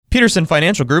Peterson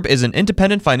Financial Group is an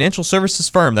independent financial services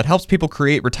firm that helps people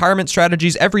create retirement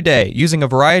strategies every day using a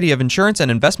variety of insurance and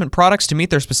investment products to meet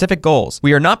their specific goals.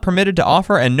 We are not permitted to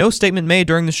offer, and no statement made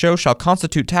during the show shall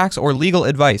constitute tax or legal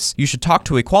advice. You should talk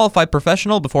to a qualified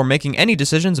professional before making any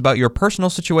decisions about your personal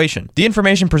situation. The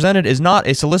information presented is not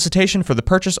a solicitation for the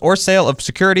purchase or sale of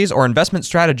securities or investment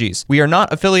strategies. We are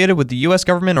not affiliated with the U.S.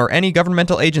 government or any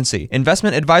governmental agency.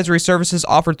 Investment advisory services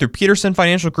offered through Peterson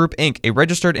Financial Group, Inc., a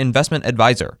registered investment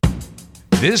advisor.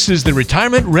 This is the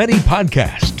Retirement Ready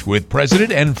Podcast with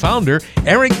President and Founder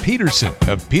Eric Peterson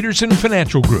of Peterson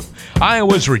Financial Group,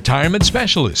 Iowa's retirement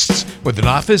specialists with an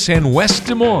office in West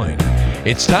Des Moines.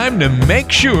 It's time to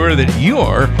make sure that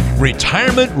you're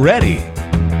retirement ready.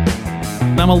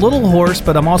 I'm a little hoarse,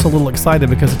 but I'm also a little excited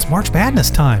because it's March Madness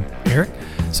time, Eric.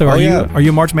 So are you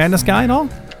a March Madness guy at all?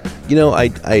 You know,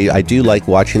 I do like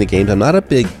watching the games. I'm not a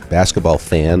big basketball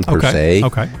fan per se.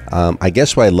 Okay. I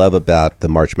guess what I love about the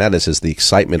March Madness is the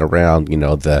excitement around, you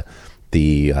know,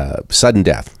 the sudden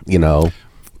death, you know.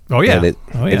 Oh, yeah. And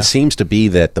it seems to be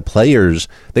that the players,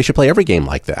 they should play every game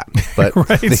like that. But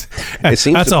right. it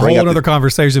seems that's to a bring whole up other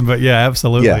conversation, but yeah,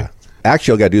 absolutely. Yeah.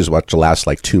 Actually, all you got to do is watch the last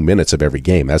 2 minutes of every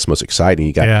game. That's most exciting.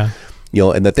 You got, you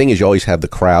know, and the thing is, you always have the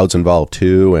crowds involved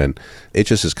too, and it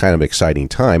just is kind of an exciting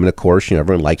time. And of course, you know,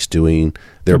 everyone likes doing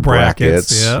their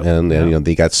brackets, and you know,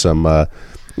 they got some,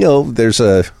 you know, there's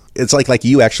a. It's like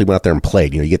you actually went out there and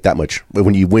played. You know, you get that much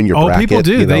when you win your bracket. Oh, people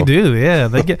do. You know? They do. Yeah,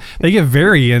 they get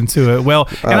very into it. Well,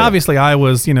 and obviously, I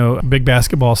was, you know, a big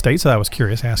basketball state, so I was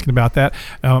curious asking about that.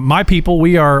 My people,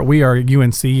 we are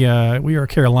UNC. We are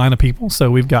Carolina people,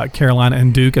 so we've got Carolina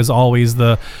and Duke as always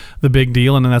the big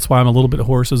deal, and that's why I'm a little bit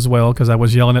hoarse as well, because I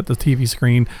was yelling at the TV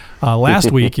screen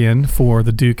last weekend for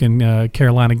the Duke and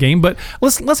Carolina game. But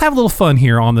let's have a little fun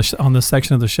here on this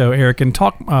section of the show, Eric, and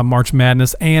talk March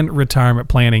Madness and retirement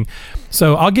planning.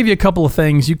 So I'll give you a couple of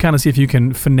things. You kind of see if you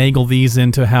can finagle these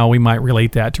into how we might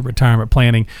relate that to retirement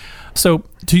planning. So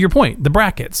to your point, the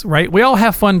brackets, right? We all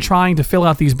have fun trying to fill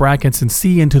out these brackets and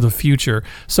see into the future.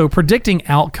 So predicting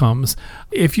outcomes,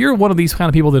 if you're one of these kind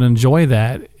of people that enjoy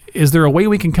that, is there a way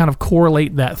we can kind of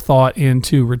correlate that thought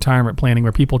into retirement planning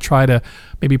where people try to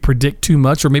maybe predict too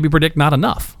much or maybe predict not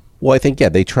enough? Well, I think,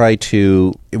 they try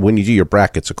to, when you do your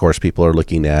brackets, of course, people are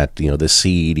looking at, you know, the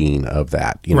seeding of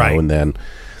that, you know, and then,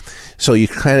 so you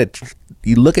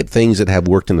you look at things that have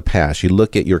worked in the past. You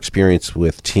look at your experience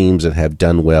with teams that have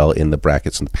done well in the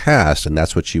brackets in the past, and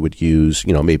that's what you would use,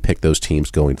 you know, maybe pick those teams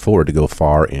going forward to go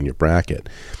far in your bracket.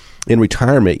 In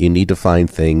retirement, you need to find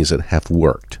things that have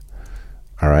worked,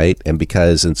 all right? And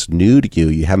because it's new to you,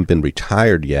 you haven't been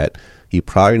retired yet, you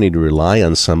probably need to rely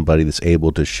on somebody that's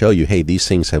able to show you, hey, these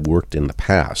things have worked in the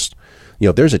past. You know,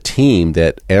 if there's a team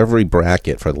that every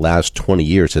bracket for the last 20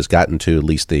 years has gotten to at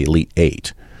least the Elite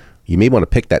Eight, you may want to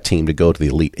pick that team to go to the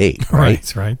Elite Eight,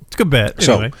 right? Right. It's a good bet.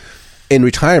 So anyway, in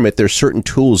retirement, there's certain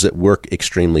tools that work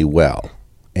extremely well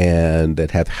and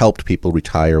that have helped people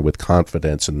retire with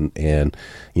confidence and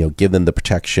you know, give them the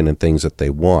protection and things that they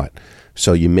want.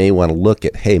 So you may want to look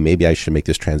at, hey, maybe I should make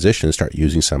this transition and start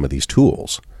using some of these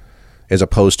tools. As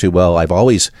opposed to, well, I've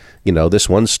always, you know, this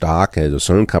one stock, a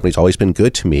certain company's always been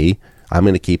good to me. I'm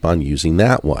going to keep on using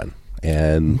that one.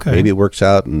 And maybe it works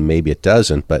out and maybe it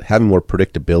doesn't. But having more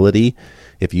predictability,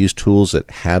 if you use tools that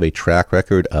have a track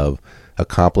record of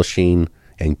accomplishing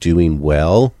and doing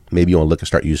well, maybe you want to look and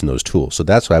start using those tools. So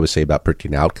that's what I would say about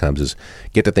predicting outcomes is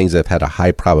get to things that have had a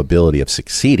high probability of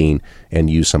succeeding and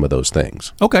use some of those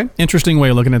things. Okay. Interesting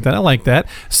way of looking at that. I like that.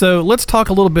 So let's talk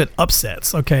a little bit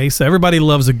upsets. Okay. So everybody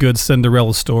loves a good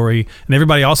Cinderella story and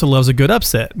everybody also loves a good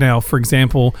upset. Now, for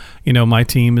example, you know, my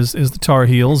team is the Tar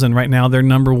Heels, and right now they're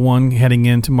number one heading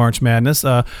into March Madness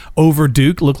over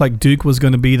Duke. Looked like Duke was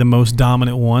going to be the most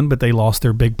dominant one, but they lost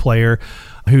their big player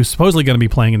who's supposedly going to be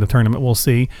playing in the tournament. We'll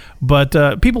see.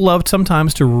 But people love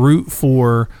sometimes to root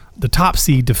for the top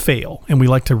seed to fail, and we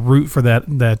like to root for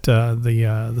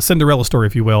the Cinderella story,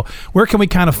 if you will. Where can we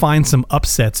kind of find some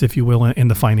upsets, if you will, in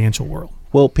the financial world?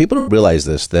 Well, people don't realize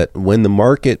this, that when the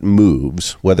market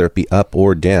moves, whether it be up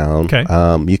or down,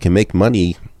 you can make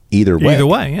money either way. Either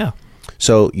way, yeah.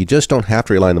 So you just don't have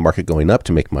to rely on the market going up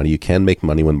to make money. You can make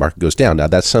money when the market goes down. Now,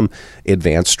 that's some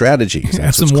advanced strategies.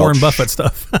 That's some Warren Buffett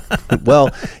stuff. Well,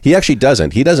 he actually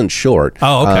doesn't. He doesn't short.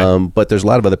 Oh, okay. But there's a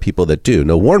lot of other people that do.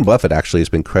 No, Warren Buffett actually has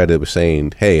been credited with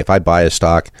saying, hey, if I buy a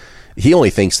stock, he only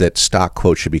thinks that stock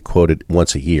quotes should be quoted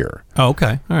once a year. Oh,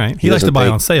 okay. All right. He likes to buy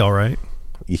on sale, right?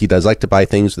 He does like to buy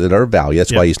things that are of value.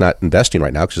 That's why he's not investing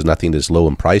right now, because there's nothing that's low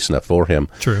in price enough for him.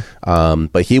 True.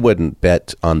 But he wouldn't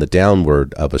bet on the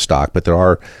downward of a stock. But there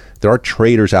are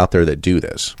traders out there that do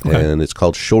this, and it's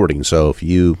called shorting. So if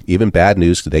even bad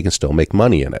news, they can still make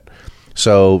money in it.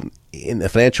 So in the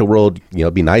financial world,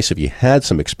 it'd be nice if you had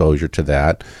some exposure to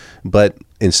that. But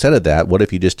instead of that, what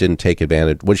if you just didn't take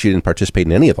advantage? What if you didn't participate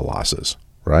in any of the losses,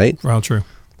 right? Well, true.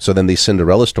 So then these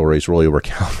Cinderella stories really work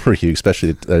out for you,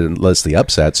 especially unless the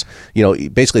upsets,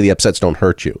 basically the upsets don't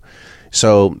hurt you.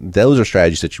 So those are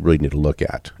strategies that you really need to look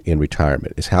at in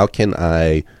retirement, is how can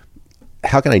I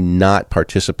not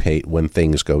participate when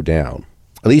things go down,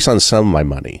 at least on some of my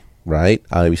money, right?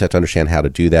 You just have to understand how to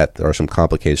do that. There are some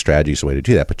complicated strategies, the way to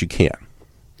do that, but you can.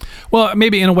 Well,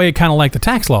 maybe in a way, kind of like the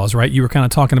tax laws, right? You were kind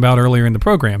of talking about earlier in the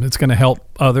program. It's going to help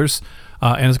others.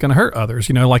 And it's going to hurt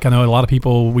others. Like I know a lot of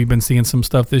people, we've been seeing some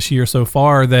stuff this year so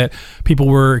far that people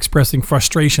were expressing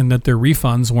frustration that their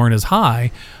refunds weren't as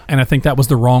high. And I think that was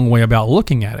the wrong way about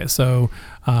looking at it. So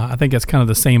I think it's kind of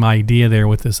the same idea there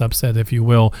with this upset, if you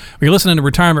will. You're listening to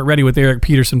Retirement Ready with Eric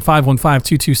Peterson,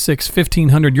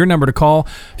 515-226-1500, your number to call.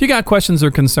 If you got questions or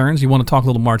concerns, you want to talk a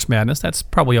little March Madness, that's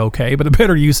probably okay. But a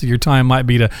better use of your time might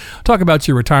be to talk about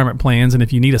your retirement plans. And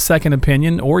if you need a second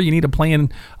opinion or you need a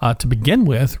plan to begin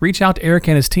with, reach out to Eric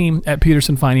and his team at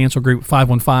Peterson Financial Group,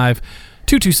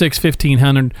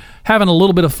 515-226-1500. Having a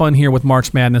little bit of fun here with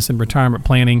March Madness and retirement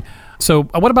planning. So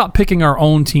what about picking our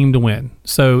own team to win?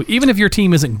 So even if your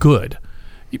team isn't good,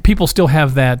 people still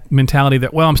have that mentality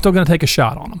that, well, I'm still going to take a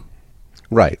shot on them.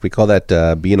 Right. We call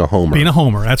that being a homer. Being a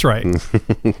homer. That's right.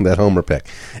 That homer pick.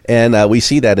 And we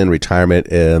see that in retirement.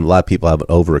 And a lot of people have an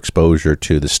overexposure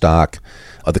to the stock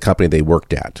of the company they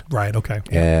worked at. Right. Okay.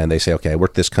 And they say, okay, I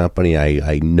worked this company.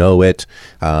 I know it.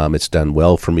 It's done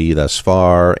well for me thus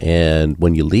far. And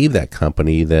when you leave that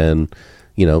company, then,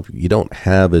 you don't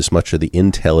have as much of the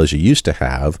intel as you used to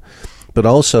have. But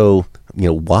also,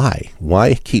 why?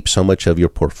 Why keep so much of your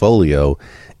portfolio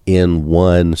in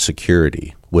one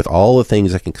security with all the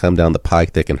things that can come down the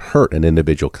pike that can hurt an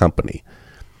individual company?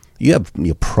 You have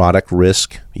product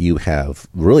risk. You have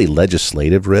really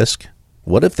legislative risk.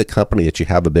 What if the company that you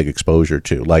have a big exposure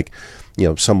to, like,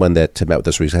 someone that met with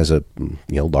us has a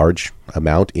large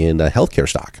amount in healthcare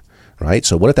stock, right?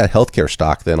 So what if that healthcare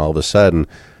stock then all of a sudden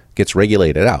gets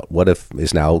regulated out? What if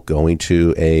is now going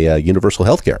to a universal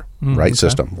healthcare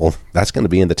system? Well, that's going to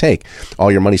be in the tank. All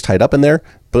your money's tied up in there.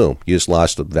 Boom, you just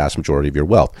lost the vast majority of your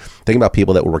wealth. Think about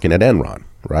people that were working at Enron,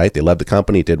 right? They loved the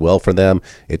company, it did well for them,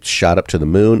 it shot up to the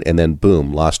moon, and then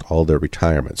boom, lost all their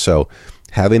retirement. So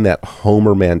having that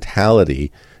homer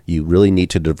mentality, you really need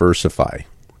to diversify,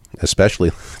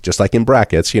 especially just like in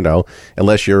brackets,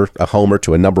 unless you're a homer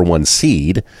to a number one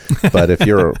seed. But if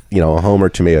you're, a homer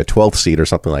to maybe a 12th seed or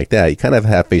something like that, you kind of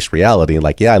have to face reality and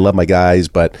I love my guys,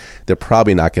 but they're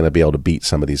probably not going to be able to beat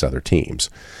some of these other teams.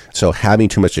 So having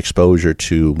too much exposure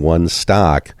to one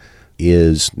stock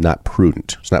is not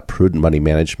prudent. It's not prudent money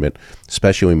management,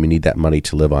 especially when we need that money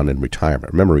to live on in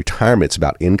retirement. Remember, retirement's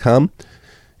about income,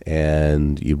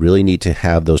 and you really need to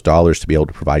have those dollars to be able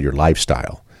to provide your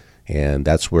lifestyle. And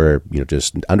that's where,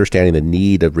 just understanding the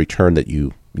need of return that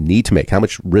you need to make, how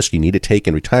much risk you need to take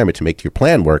in retirement to make your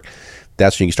plan work,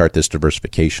 that's when you can start this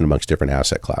diversification amongst different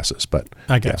asset classes. But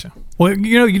I gotcha. Yeah. Well,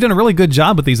 you've done a really good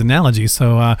job with these analogies,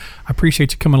 so I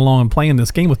appreciate you coming along and playing this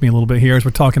game with me a little bit here as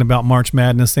we're talking about March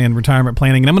Madness and retirement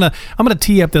planning. And I'm gonna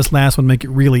tee up this last one, make it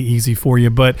really easy for you.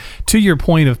 But to your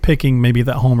point of picking maybe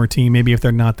that homer team, maybe if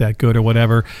they're not that good or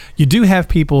whatever, you do have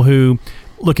people who,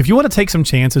 look, if you want to take some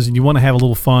chances and you want to have a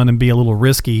little fun and be a little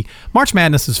risky, March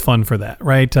Madness is fun for that,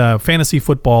 right? Fantasy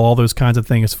football, all those kinds of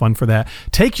things is fun for that.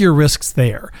 Take your risks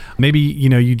there. Maybe,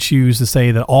 you choose to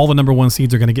say that all the number one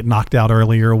seeds are going to get knocked out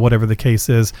earlier or whatever the case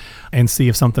is and see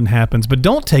if something happens. But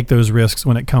don't take those risks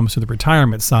when it comes to the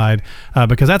retirement side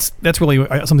because that's really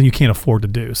something you can't afford to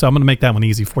do. So I'm going to make that one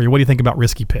easy for you. What do you think about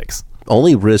risky picks?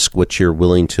 Only risk what you're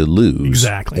willing to lose.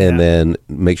 Exactly. And then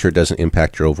make sure it doesn't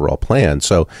impact your overall plan.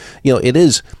 So, it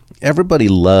is, everybody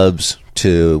loves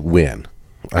to win.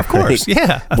 Of course, right?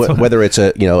 Yeah. Whether it's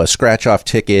a scratch-off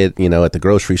ticket, at the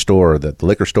grocery store or the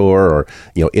liquor store or,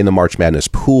 in the March Madness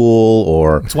pool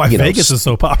or... That's why Vegas is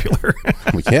so popular.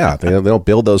 Yeah. They don't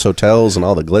build those hotels and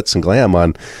all the glitz and glam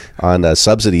on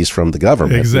subsidies from the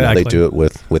government. Exactly. They do it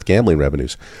with gambling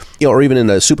revenues. Or even in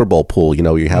a Super Bowl pool,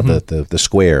 you have the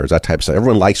squares, that type of stuff.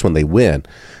 Everyone likes when they win.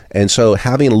 And so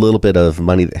having a little bit of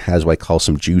money that has what I call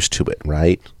some juice to it,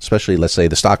 right? Especially, let's say,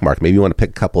 the stock market. Maybe you want to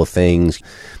pick a couple of things.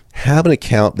 Have an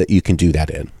account that you can do that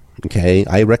in, okay?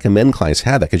 I recommend clients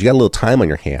have that because you got a little time on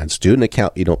your hands. Do an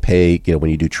account you don't pay, when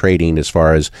you do trading as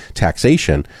far as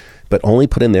taxation, but only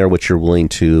put in there what you're willing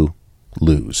to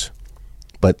lose.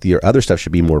 But your other stuff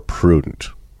should be more prudent,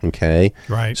 okay?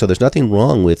 Right. So there's nothing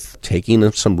wrong with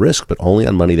taking some risk, but only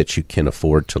on money that you can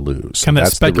afford to lose. Kind of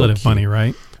that speculative money,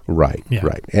 right? Right, Yeah.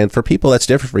 right. And for people, that's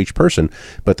different for each person.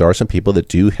 But there are some people that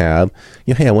do have,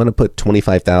 hey, I want to put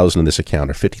 25,000 in this account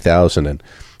or 50,000, and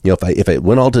if it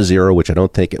went all to zero, which I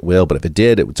don't think it will, but if it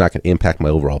did, it's not going to impact my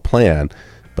overall plan.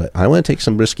 But I want to take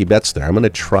some risky bets there. I'm going to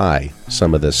try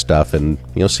some of this stuff and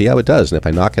see how it does. And if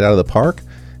I knock it out of the park,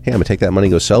 hey, I'm going to take that money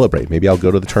and go celebrate. Maybe I'll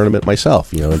go to the tournament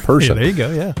myself, in person. Yeah, there you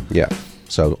go. Yeah. Yeah.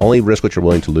 So only risk what you're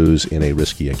willing to lose in a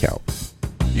risky account.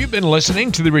 You've been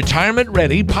listening to the Retirement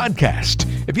Ready podcast.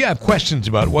 If you have questions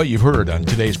about what you've heard on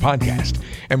today's podcast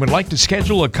and would like to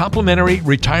schedule a complimentary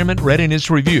retirement readiness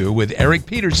review with Eric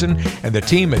Peterson and the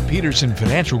team at Peterson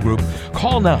Financial Group,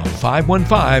 call now.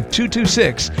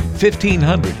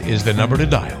 515-226-1500 is the number to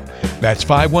dial. That's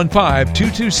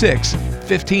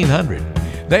 515-226-1500.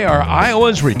 They are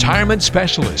Iowa's retirement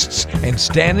specialists and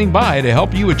standing by to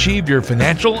help you achieve your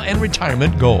financial and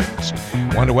retirement goals.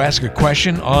 Want to ask a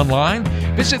question online?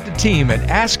 Visit the team at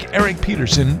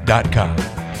AskEricPeterson.com.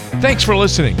 Thanks for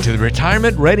listening to the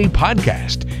Retirement Ready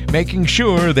podcast, making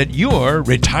sure that you're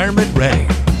retirement ready.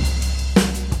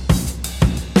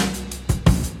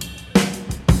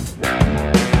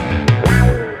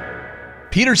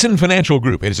 Peterson Financial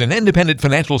Group is an independent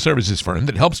financial services firm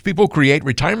that helps people create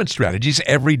retirement strategies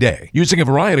every day, using a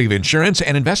variety of insurance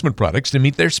and investment products to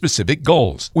meet their specific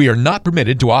goals. We are not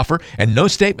permitted to offer, and no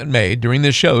statement made during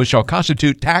this show shall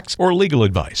constitute tax or legal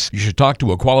advice. You should talk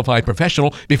to a qualified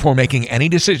professional before making any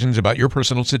decisions about your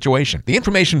personal situation. The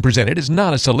information presented is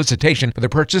not a solicitation for the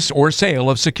purchase or sale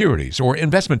of securities or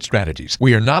investment strategies.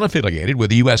 We are not affiliated with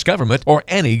the U.S. government or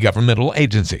any governmental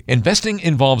agency. Investing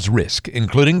involves risk,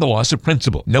 including the loss of principal.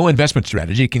 No investment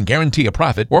strategy can guarantee a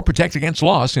profit or protect against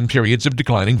loss in periods of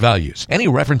declining values. Any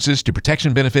references to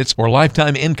protection benefits or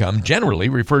lifetime income generally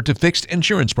refer to fixed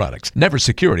insurance products, never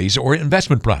securities or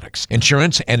investment products.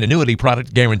 Insurance and annuity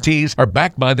product guarantees are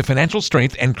backed by the financial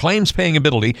strength and claims-paying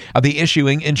ability of the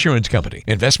issuing insurance company.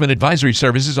 Investment advisory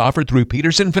services offered through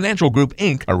Peterson Financial Group,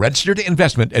 Inc., a registered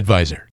investment advisor.